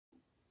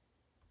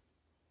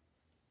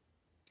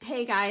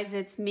Hey guys,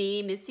 it's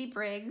me, Missy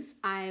Briggs.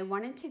 I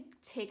wanted to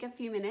take a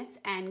few minutes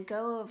and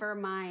go over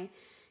my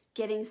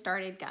getting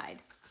started guide.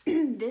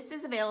 This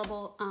is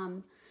available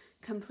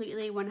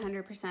completely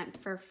 100%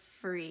 for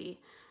free,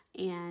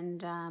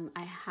 and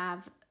I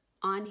have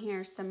on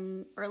here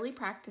some early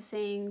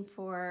practicing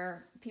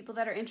for people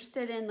that are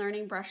interested in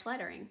learning brush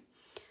lettering.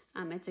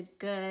 It's a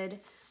good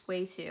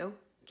way to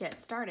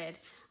get started.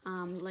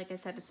 Like I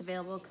said, it's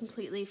available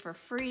completely for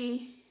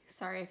free.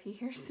 Sorry if you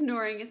hear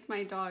snoring, it's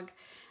my dog.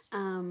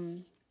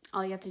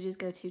 All you have to do is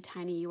go to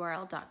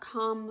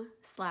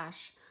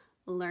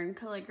tinyurl.com/learn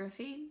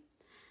calligraphy.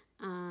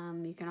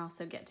 You can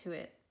also get to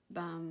it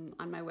on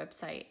my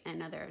website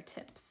and other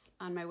tips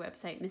on my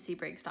website,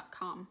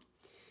 missybriggs.com.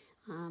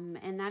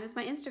 And that is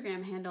my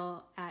Instagram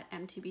handle at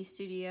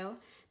m2bstudio.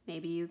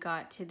 Maybe you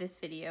got to this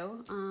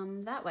video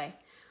that way.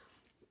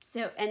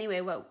 So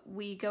anyway, what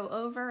we go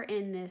over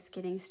in this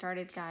getting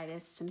started guide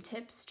is some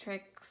tips,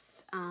 tricks,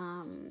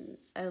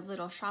 a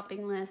little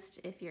shopping list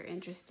if you're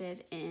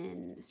interested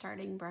in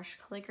starting brush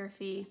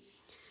calligraphy,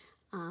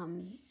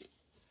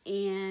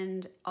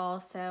 and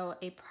also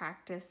a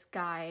practice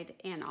guide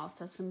and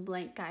also some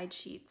blank guide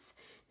sheets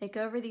that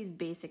go over these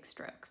basic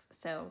strokes.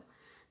 So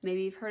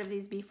maybe you've heard of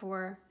these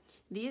before.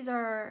 These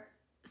are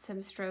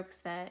some strokes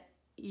that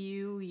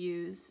you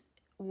use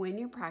when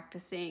you're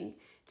practicing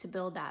to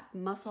build that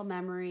muscle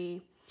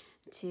memory,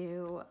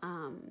 to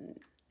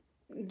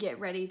get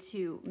ready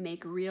to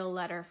make real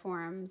letter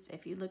forms.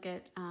 If you look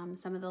at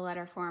some of the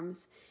letter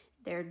forms,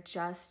 they're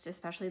just,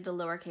 especially the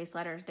lowercase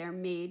letters, they're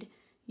made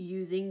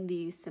using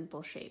these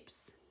simple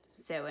shapes.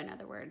 So in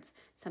other words,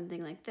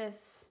 something like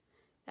this,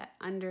 that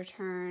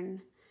underturn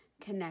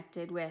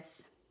connected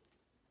with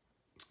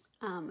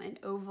an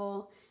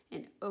oval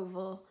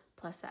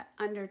plus that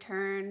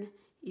underturn,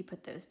 you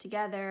put those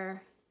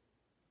together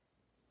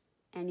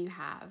and you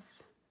have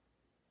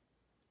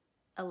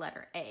a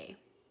letter A.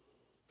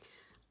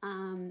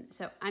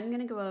 So I'm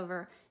going to go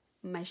over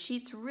my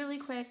sheets really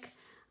quick.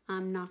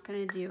 I'm not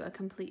going to do a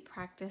complete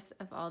practice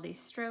of all these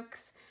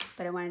strokes,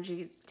 but I wanted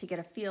you to get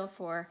a feel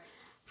for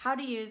how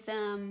to use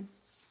them,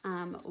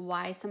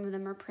 why some of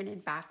them are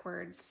printed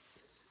backwards.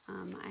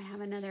 I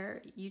have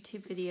another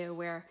YouTube video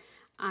where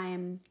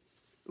I'm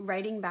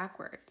writing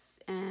backwards,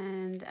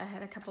 and I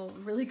had a couple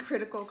really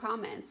critical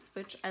comments,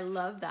 which I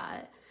love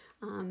that,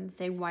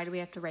 saying, why do we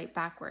have to write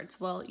backwards?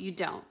 Well, you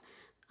don't.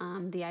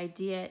 The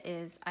idea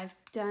is I've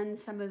done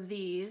some of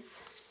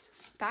these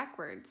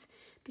backwards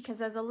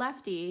because as a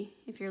lefty,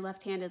 if you're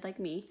left-handed like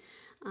me,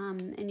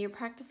 and you're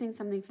practicing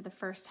something for the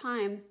first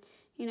time,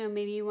 you know,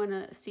 maybe you want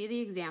to see the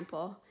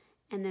example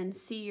and then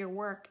see your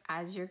work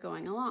as you're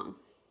going along.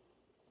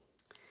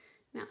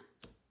 Now,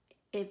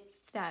 if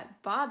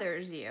that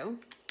bothers you,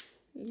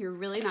 you're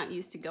really not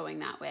used to going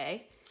that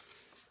way,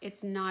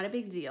 it's not a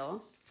big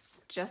deal,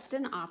 just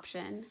an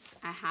option.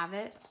 I have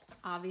it,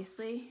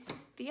 obviously,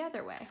 the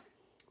other way.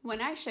 When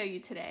I show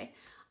you today,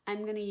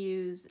 I'm going to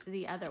use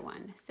the other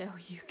one so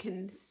you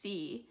can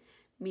see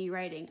me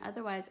writing.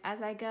 Otherwise,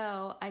 as I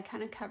go, I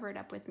kind of cover it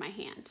up with my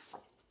hand.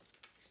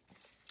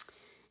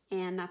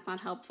 And that's not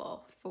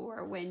helpful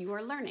for when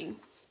you're learning.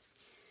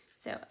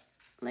 So,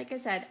 like I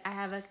said, I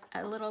have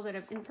a little bit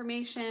of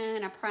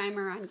information, a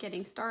primer on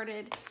getting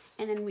started,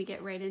 and then we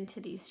get right into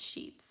these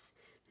sheets.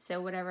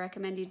 So what I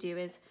recommend you do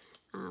is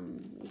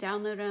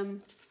download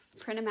them,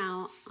 print them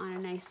out on a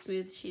nice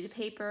smooth sheet of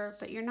paper,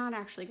 but you're not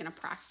actually going to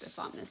practice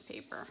on this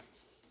paper.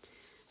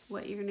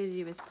 What you're going to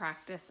do is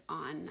practice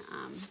on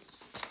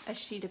a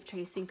sheet of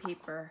tracing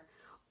paper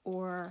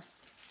or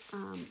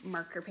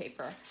marker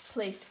paper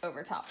placed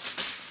over top.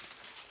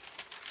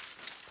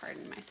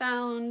 Pardon my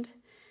sound.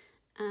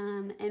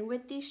 And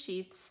with these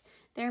sheets,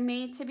 they're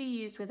made to be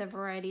used with a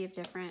variety of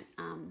different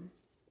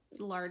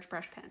large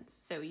brush pens.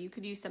 So you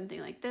could use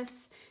something like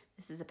this.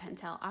 This is a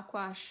Pentel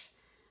Aquash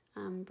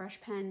brush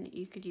pen.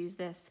 You could use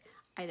this,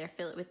 either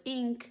fill it with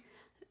ink,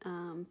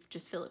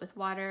 just fill it with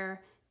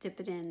water, dip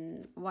it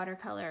in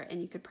watercolor,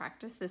 and you could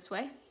practice this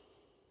way.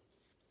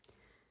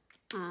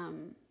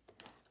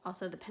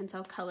 Also the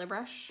Pentel color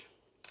brush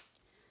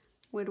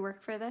would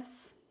work for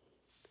this.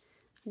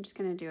 I'm just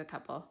gonna do a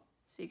couple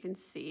so you can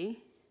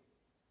see.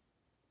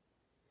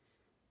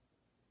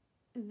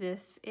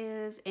 This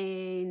is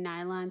a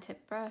nylon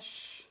tip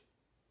brush.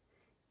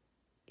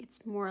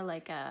 It's more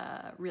like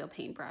a real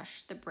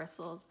paintbrush. The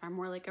bristles are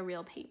more like a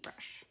real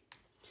paintbrush.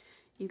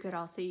 You could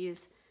also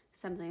use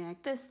something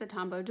like this, the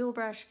Tombow dual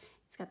brush.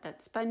 It's got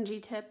that spongy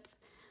tip,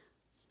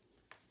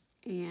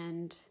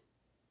 and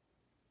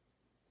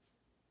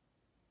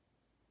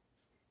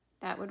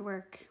that would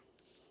work.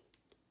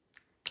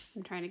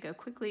 I'm trying to go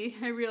quickly.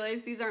 I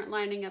realize these aren't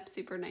lining up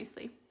super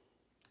nicely.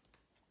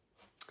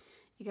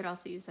 You could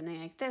also use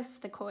something like this,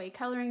 the Koi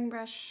coloring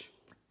brush,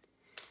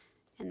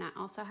 and that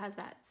also has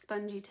that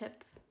spongy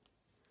tip,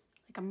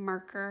 like a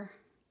marker.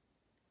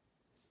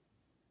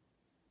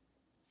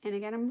 And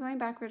again, I'm going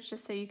backwards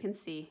just so you can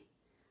see.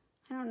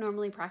 I don't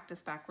normally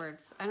practice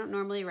backwards. I don't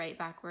normally write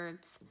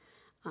backwards,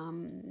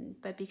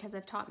 but because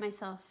I've taught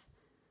myself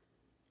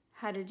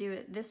how to do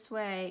it this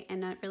way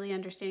and not really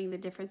understanding the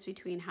difference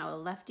between how a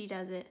lefty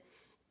does it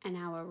and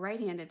how a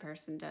right-handed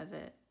person does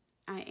it,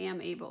 I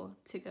am able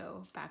to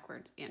go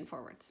backwards and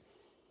forwards.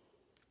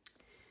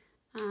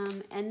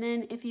 And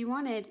then if you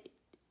wanted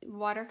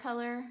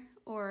watercolor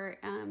or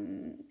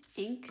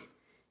ink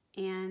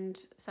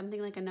and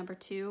something like a number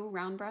 2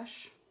 round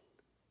brush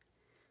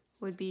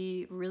would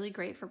be really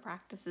great for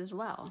practice as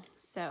well.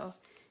 So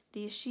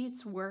these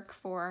sheets work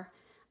for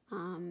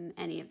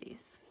any of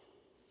these.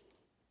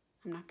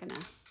 I'm not gonna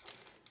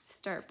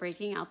start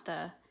breaking out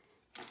the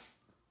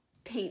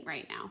paint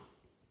right now.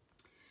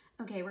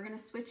 Okay, we're gonna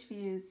switch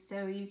views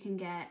so you can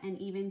get an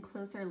even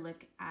closer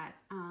look at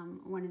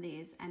one of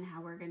these and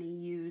how we're gonna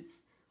use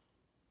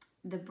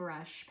the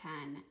brush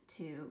pen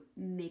to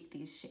make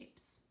these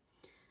shapes.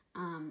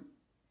 I'm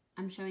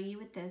showing you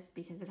with this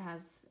because it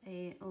has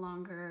a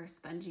longer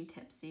spongy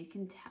tip so you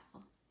can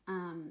tell.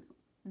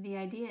 The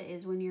idea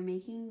is when you're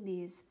making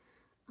these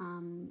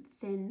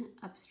thin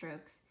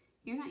upstrokes,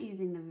 you're not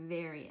using the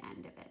very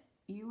end of it.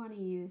 You want to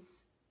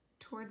use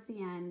towards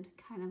the end,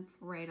 kind of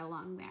right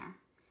along there.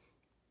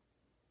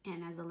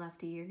 And as a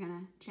lefty, you're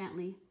gonna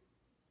gently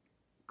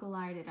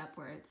glide it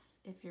upwards.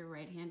 If you're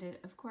right-handed,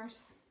 of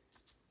course,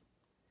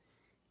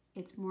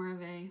 it's more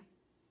of a,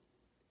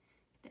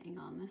 the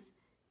angle on this,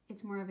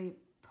 it's more of a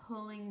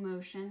pulling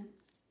motion.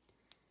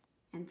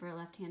 And for a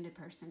left-handed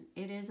person,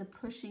 it is a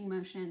pushing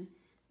motion,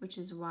 which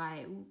is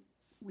why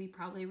we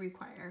probably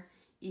require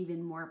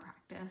even more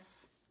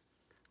practice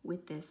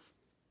with this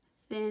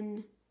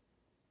thin,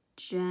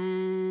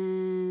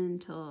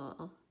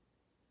 gentle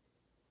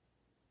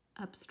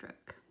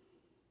upstroke.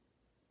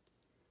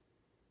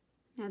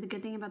 Now the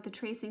good thing about the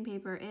tracing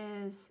paper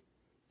is,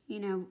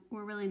 you know,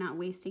 we're really not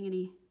wasting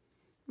any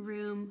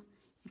room.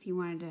 If you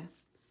wanted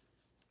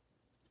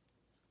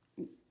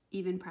to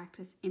even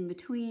practice in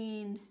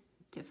between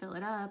to fill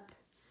it up,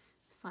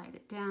 slide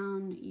it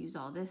down, use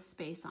all this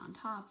space on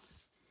top,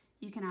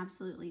 you can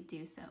absolutely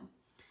do so.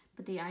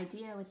 But the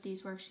idea with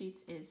these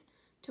worksheets is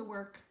to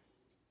work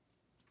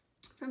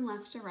from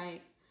left to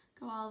right,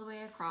 go all the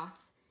way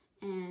across,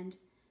 and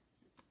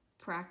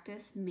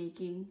practice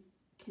making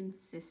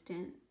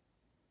consistent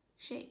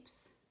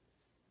shapes.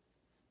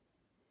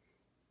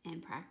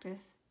 And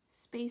practice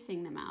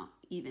spacing them out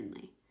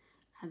evenly.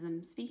 As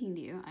I'm speaking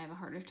to you, I have a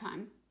harder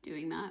time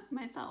doing that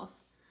myself.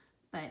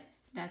 But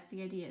that's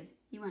the idea, is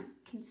you want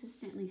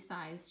consistently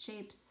sized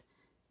shapes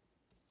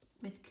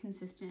with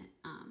consistent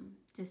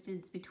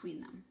distance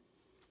between them.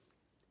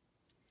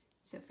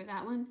 So for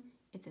that one,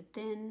 it's a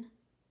thin,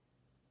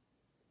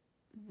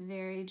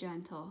 very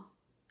gentle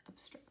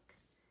upstroke.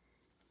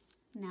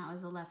 Now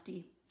as a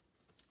lefty,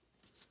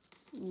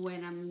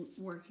 when I'm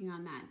working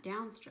on that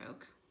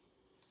downstroke,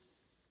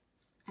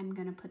 I'm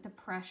gonna put the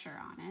pressure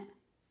on it.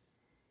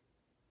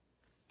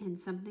 And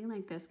something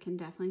like this can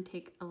definitely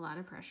take a lot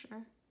of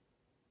pressure.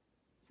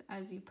 So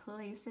as you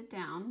place it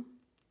down,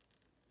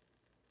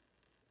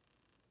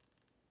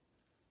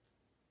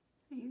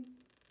 okay,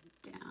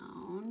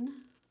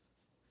 down,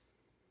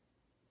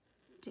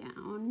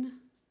 down,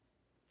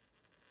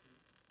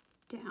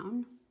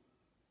 down,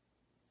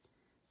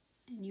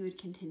 and you would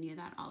continue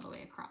that all the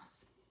way across.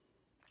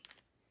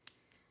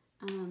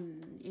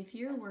 If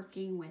you're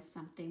working with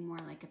something more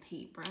like a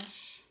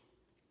paintbrush,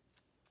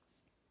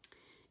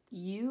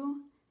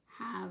 you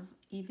have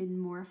even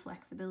more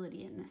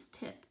flexibility in this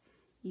tip.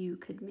 You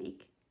could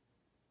make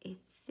a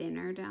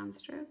thinner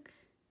downstroke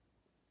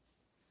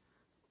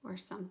or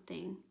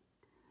something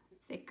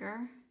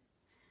thicker,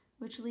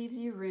 which leaves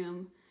you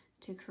room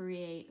to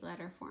create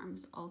letter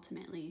forms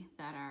ultimately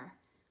that are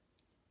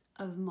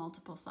of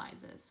multiple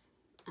sizes.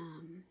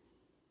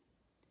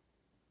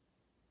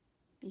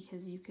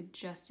 Because you could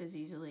just as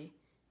easily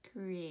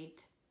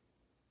create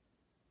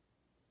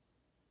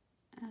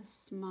a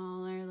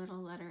smaller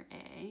little letter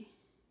A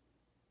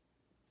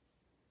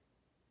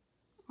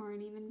or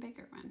an even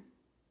bigger one.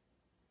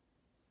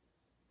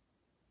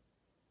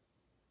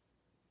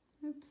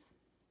 Oops.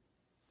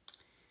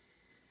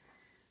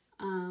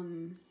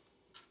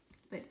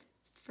 But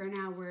for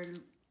now, we're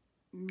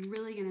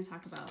really going to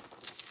talk about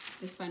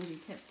the spongy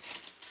tipped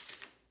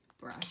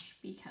brush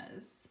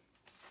because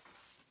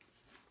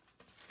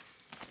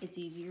it's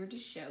easier to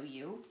show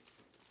you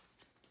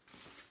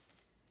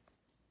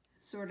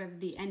sort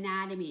of the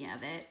anatomy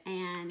of it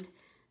and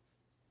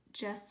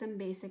just some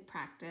basic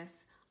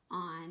practice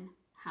on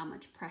how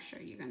much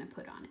pressure you're going to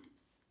put on it,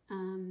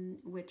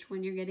 which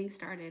when you're getting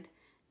started,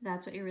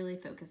 that's what you're really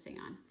focusing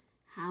on.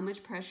 How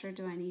much pressure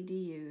do I need to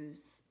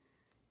use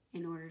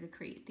in order to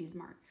create these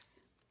marks?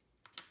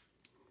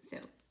 So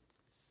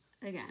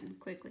again,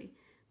 quickly,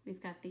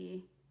 we've got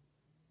the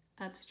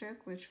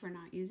upstroke, which we're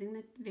not using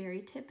the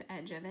very tip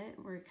edge of it.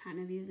 We're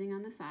kind of using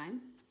on the side.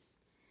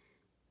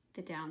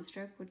 The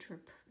downstroke, which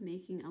we're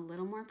making a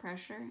little more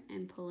pressure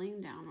and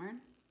pulling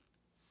downward.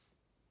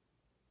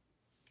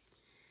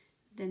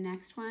 The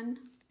next one,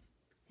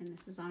 and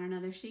this is on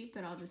another sheet,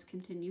 but I'll just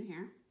continue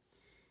here,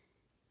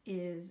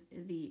 is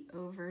the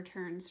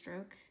overturn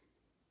stroke.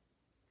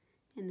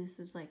 And this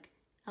is like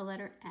a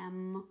letter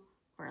M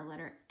or a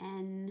letter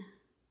N.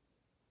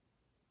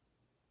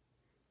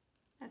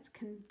 That's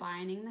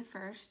combining the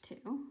first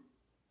two.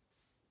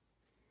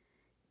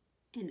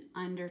 In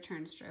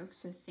underturn strokes,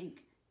 so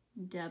think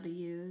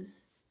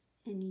W's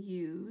and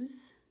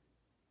U's.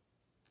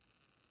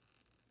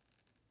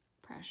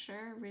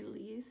 Pressure,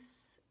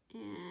 release,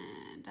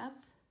 and up.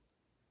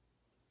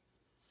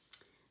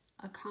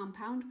 A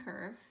compound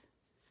curve,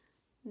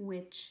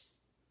 which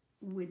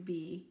would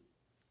be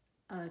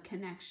a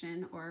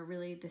connection, or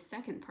really the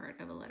second part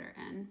of a letter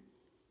N.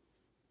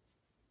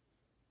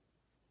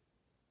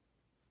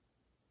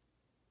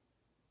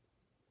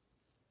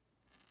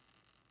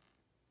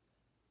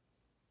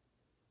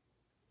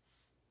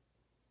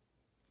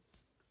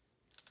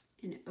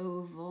 An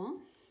oval,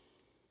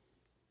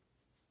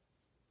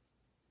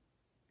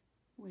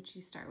 which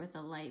you start with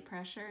a light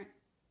pressure,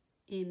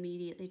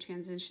 immediately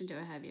transition to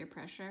a heavier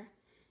pressure,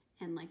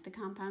 and like the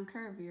compound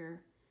curve,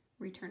 you're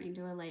returning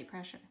to a light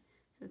pressure.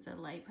 So it's a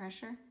light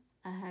pressure,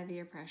 a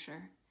heavier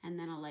pressure, and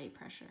then a light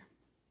pressure.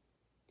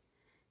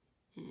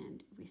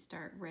 And we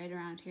start right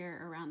around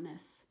here, around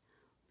this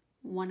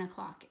 1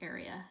 o'clock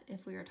area,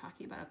 if we were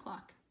talking about a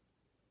clock.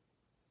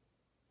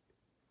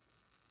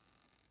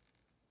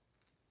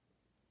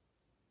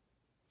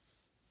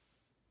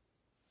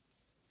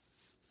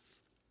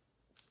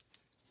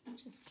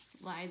 Just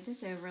slide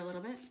this over a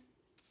little bit.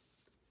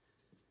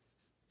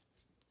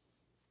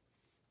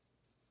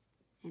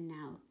 And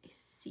now a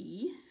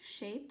C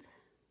shape.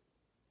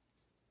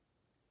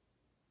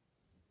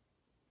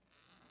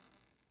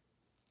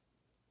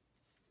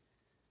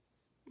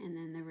 And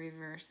then the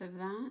reverse of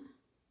that.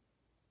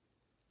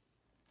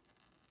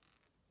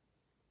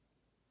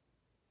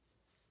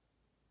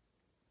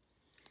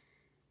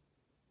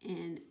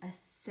 An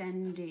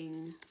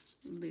ascending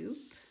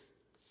loop.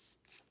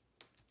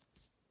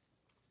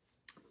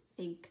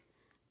 Think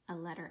a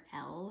letter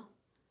L.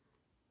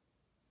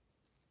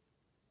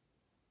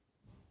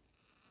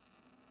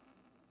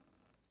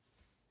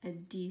 A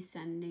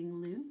descending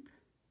loop.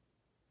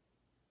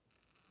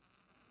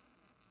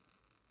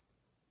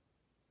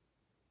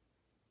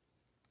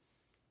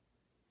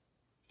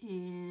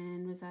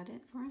 And was that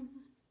it for him?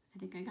 I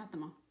think I got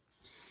them all.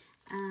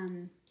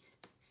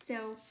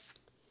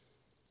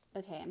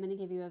 Okay, I'm going to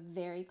give you a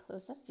very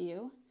close-up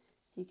view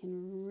so you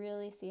can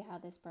really see how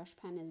this brush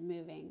pen is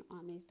moving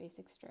on these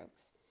basic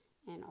strokes,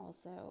 and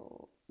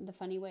also the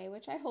funny way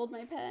which I hold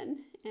my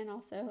pen, and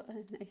also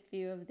a nice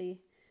view of the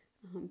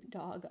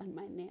dog on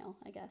my nail,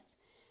 I guess.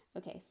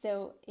 Okay,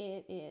 so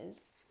it is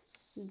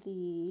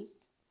the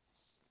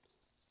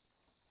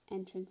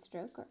entrance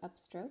stroke or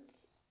upstroke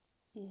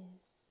is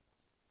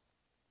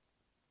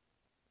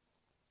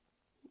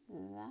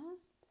that.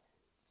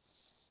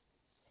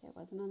 See, I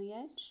wasn't on the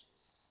edge.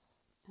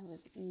 I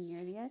was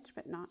near the edge,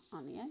 but not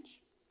on the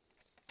edge.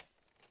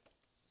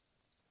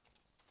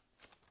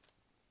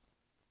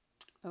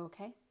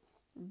 Okay,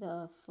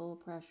 the full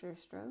pressure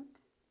stroke.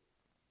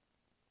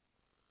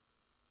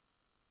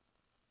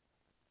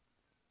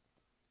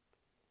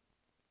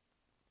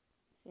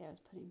 See, I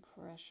was putting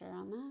pressure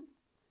on that.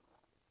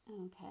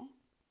 Okay,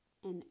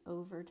 an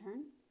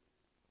overturn.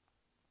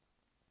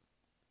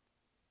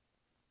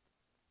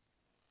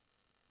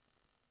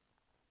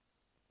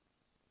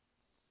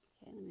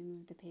 Okay, let me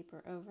move the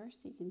paper over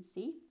so you can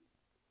see.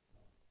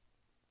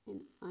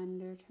 An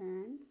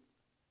underturn.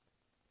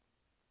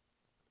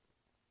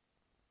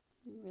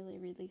 Really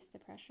release the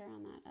pressure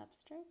on that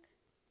upstroke.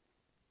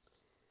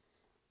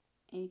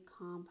 A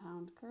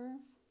compound curve.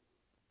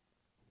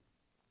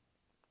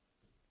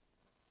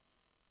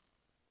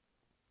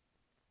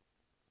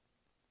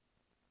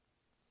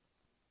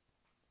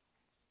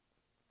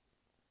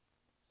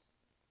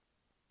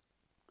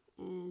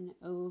 An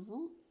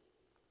oval.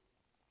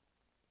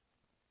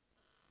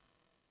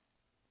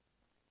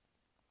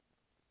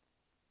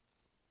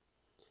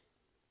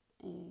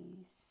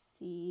 A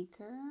C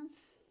curve.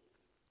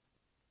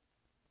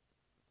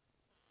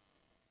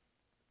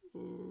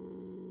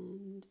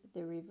 And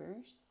the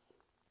reverse.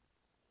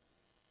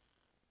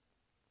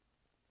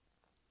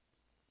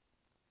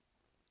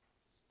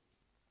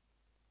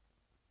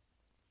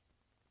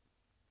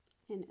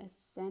 An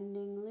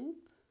ascending loop.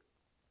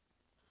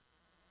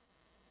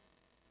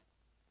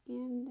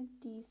 And the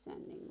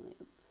descending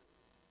loop.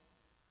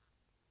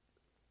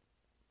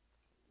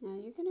 Now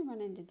you're going to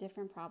run into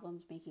different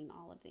problems making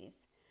all of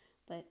these,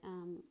 but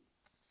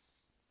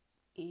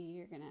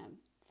you're going to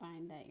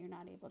find that you're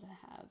not able to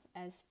have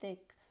as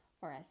thick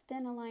or as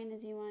thin a line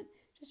as you want.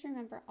 Just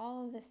remember,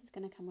 all of this is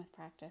going to come with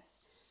practice.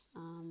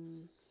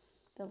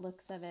 The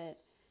looks of it,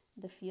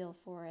 the feel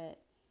for it,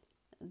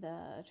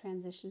 the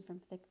transition from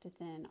thick to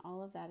thin,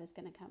 all of that is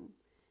going to come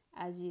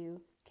as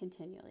you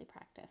continually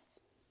practice.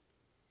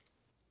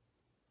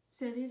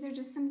 So these are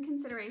just some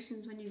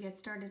considerations when you get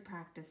started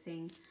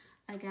practicing.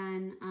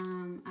 Again,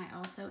 I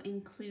also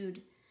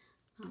include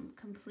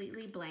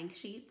completely blank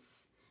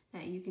sheets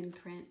that you can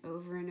print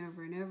over and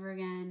over and over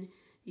again.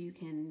 You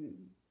can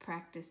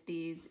practice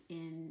these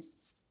in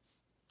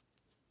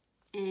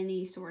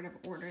any sort of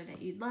order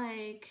that you'd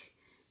like.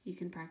 You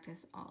can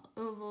practice all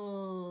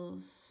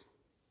ovals,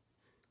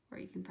 or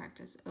you can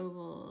practice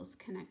ovals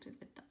connected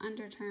with the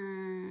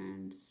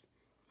underturns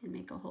and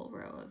make a whole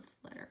row of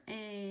letter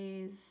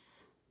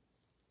A's.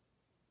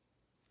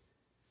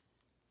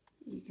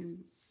 You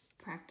can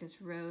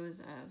practice rows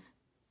of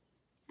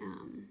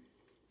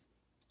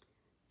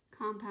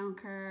compound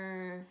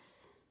curves.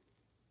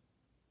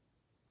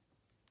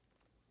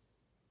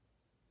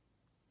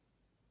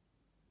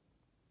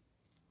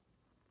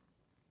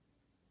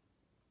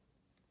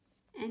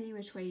 Any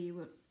which way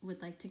you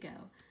would like to go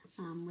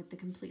with the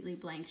completely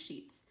blank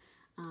sheets.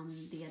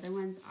 The other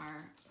ones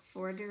are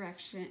for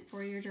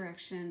your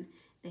direction.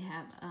 They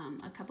have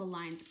a couple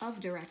lines of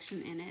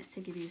direction in it to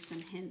give you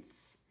some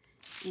hints.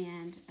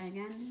 And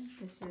again,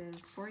 this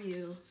is for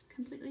you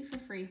completely for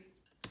free.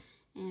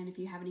 And if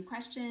you have any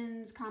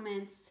questions,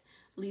 comments,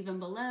 leave them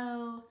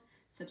below.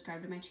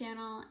 Subscribe to my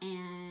channel,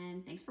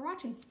 and thanks for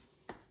watching.